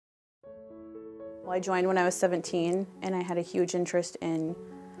Well, I joined when I was 17 and I had a huge interest in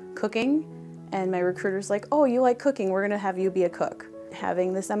cooking, and my recruiter's like, oh, you like cooking, we're gonna have you be a cook.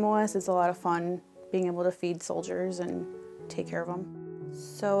 Having this MOS is a lot of fun, being able to feed soldiers and take care of them.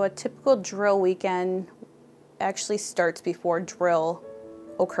 So a typical drill weekend actually starts before drill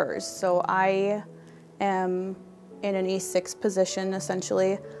occurs. So I am in an E6 position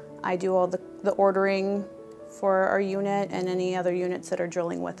essentially. I do all the ordering for our unit and any other units that are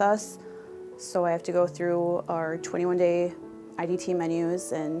drilling with us. So I have to go through our 21-day IDT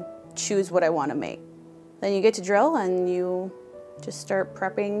menus and choose what I want to make. Then you get to drill and you just start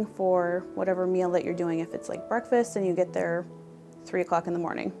prepping for whatever meal that you're doing. If it's like breakfast, and you get there 3 o'clock in the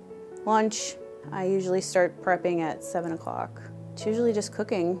morning. Lunch, I usually start prepping at 7 o'clock. It's usually just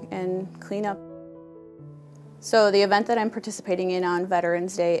cooking and cleanup. So the event that I'm participating in on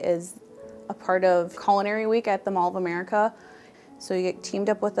Veterans Day is a part of Culinary Week at the Mall of America. So you get teamed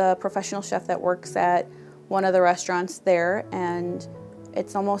up with a professional chef that works at one of the restaurants there, and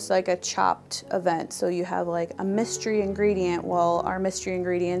it's almost like a chopped event. So you have like a mystery ingredient. Well, our mystery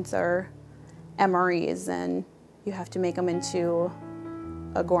ingredients are MREs, and you have to make them into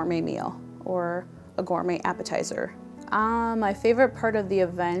a gourmet meal or a gourmet appetizer. My favorite part of the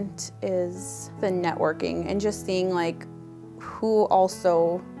event is the networking and just seeing like who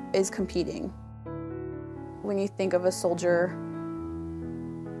also is competing. When you think of a soldier,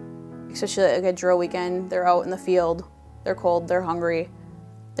 especially like a drill weekend, they're out in the field, they're cold, they're hungry,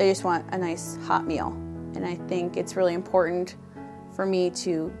 they just want a nice hot meal. And I think it's really important for me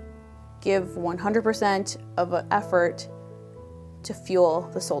to give 100% of an effort to fuel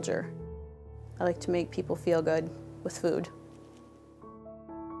the soldier. I like to make people feel good with food.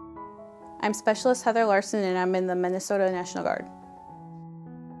 I'm Specialist Heather Larson, and I'm in the Minnesota National Guard.